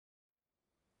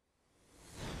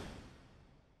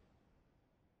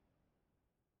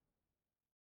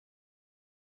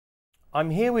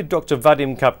I'm here with Dr.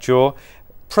 Vadim Kaptur,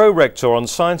 Pro-Rector on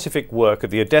Scientific Work at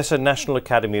the Odessa National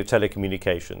Academy of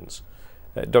Telecommunications.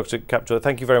 Dr. Kaptur,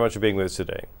 thank you very much for being with us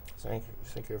today. Thank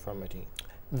you for meeting.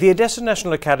 The Odessa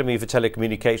National Academy for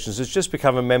Telecommunications has just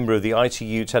become a member of the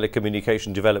ITU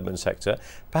Telecommunication Development Sector.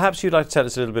 Perhaps you'd like to tell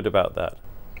us a little bit about that.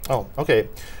 Oh, okay.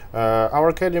 Our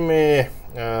academy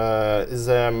is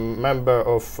a member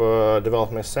of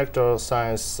Development Sector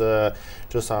since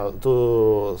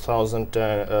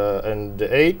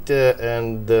 2008,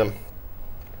 and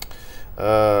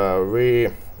we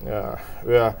are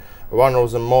one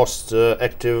of the most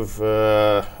active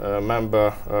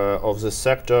member of the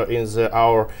sector in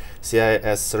our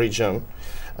CIS region.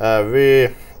 We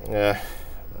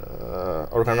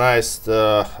organized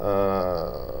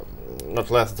not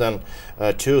less than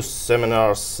 2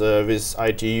 seminars with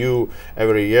ITU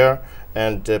every year,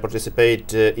 and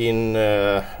participate in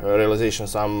realization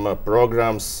some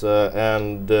programs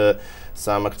and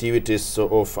some activities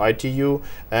of ITU.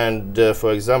 And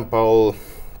for example,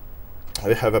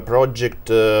 we have a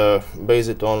project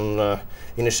based on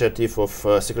initiative of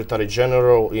Secretary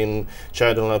General in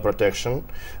Child and Child Protection.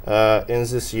 In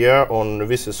this year, on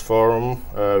Vices Forum,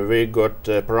 we got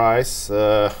a prize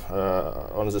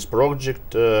on this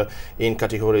project in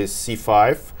category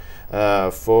C5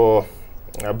 for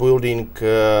building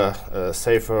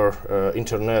safer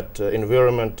internet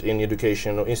environment in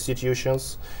educational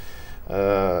institutions.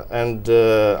 And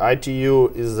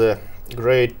ITU is a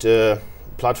great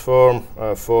platform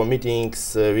for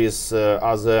meetings with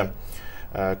other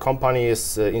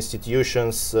companies,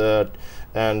 institutions,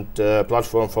 and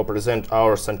platform for present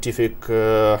our scientific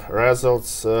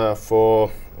results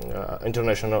for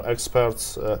international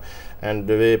experts. And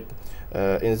we,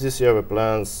 in this year, we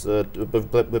plan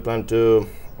to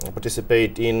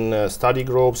participate in study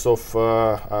groups of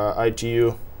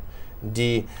ITU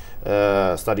D,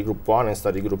 study group 1 and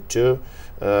study group 2,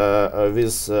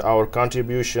 with our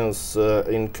contributions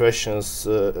in questions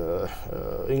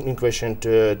in question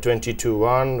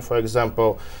 22.1, for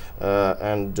example,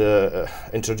 and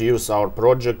introduce our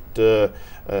project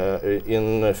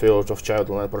in the field of child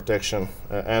and child protection,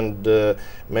 and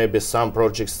maybe some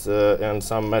projects and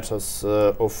some methods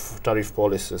of tariff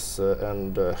policies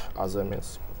and other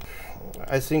means.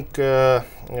 I think the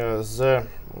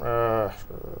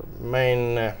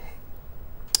main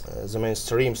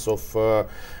streams of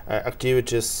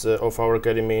activities of our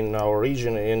academy in our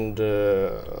region and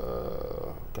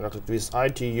connected with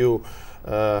ITU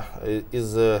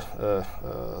is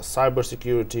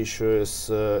cybersecurity issues,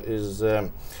 is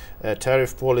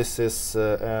tariff policies,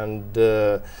 and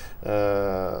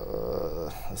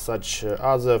such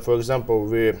other. For example,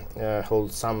 we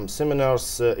hold some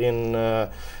seminars in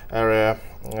area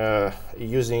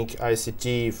using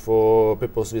ICT for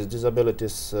people with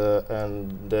disabilities,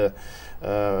 and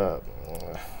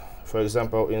for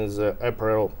example, in the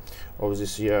April of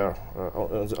this year,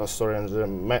 in the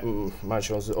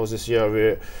March of this year,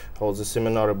 we hold the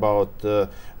seminar about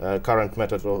current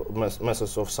methods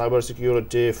of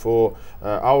cybersecurity for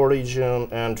our region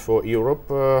and for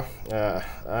Europe.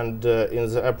 And in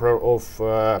the April of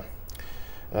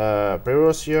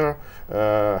previous year,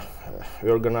 we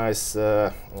organized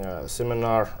a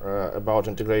seminar about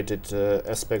integrated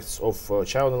aspects of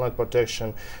child and child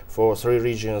protection for 3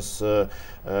 regions.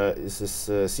 This is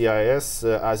CIS,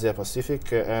 Asia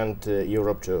Pacific, and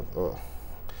Europe too.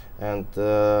 And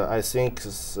I think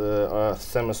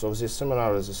themes of this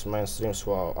seminar is mainstreams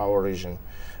for our region,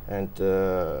 and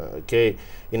key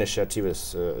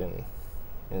initiatives in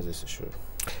this issue.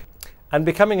 And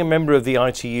becoming a member of the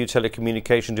ITU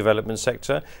Telecommunication Development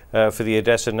Sector for the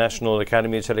Odessa National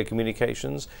Academy of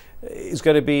Telecommunications is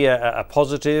going to be a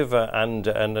positive and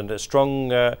a strong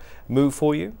move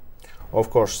for you? Of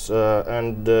course,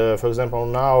 and for example,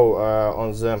 now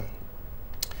on the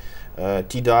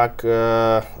TDAG,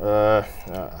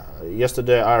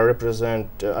 yesterday I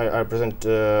present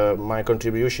my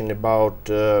contribution about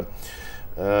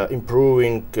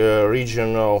improving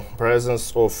regional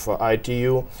presence of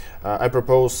ITU. I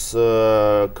propose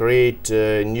create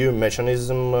a new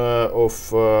mechanism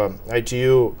of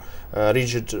ITU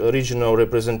regional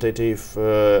representative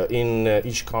in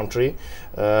each country.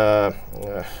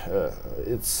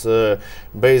 It's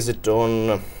based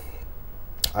on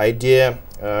idea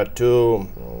to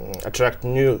attract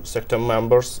new sector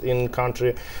members in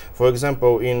country. For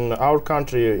example, in our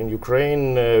country, in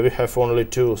Ukraine, we have only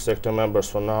 2 sector members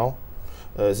for now.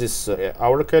 This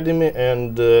our academy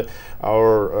and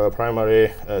our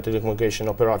primary telecommunication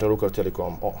operator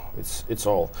Ukr-Telecom. Oh, it's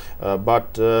all.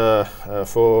 But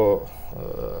for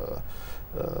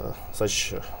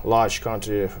such large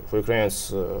country, for Ukraine,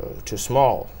 it's too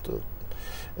small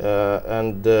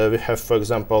and we have, for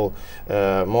example,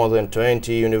 more than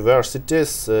 20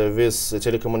 universities with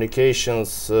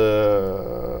telecommunications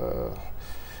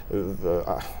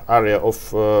area of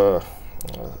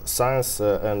science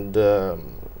and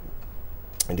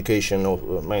education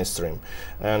of mainstream,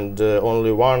 and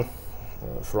only one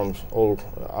from all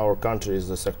our country is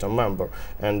the sector member,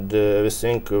 and we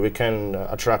think we can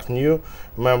attract new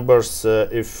members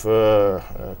if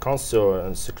Council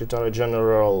and Secretary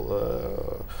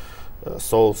General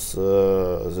solves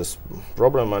this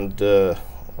problem and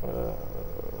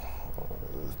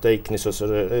take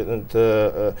necessary and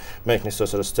make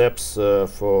necessary steps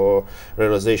for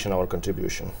realization of our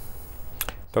contribution.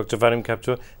 Dr. Vadim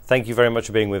Kaptur, thank you very much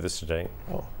for being with us today.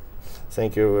 Oh,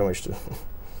 thank you very much too.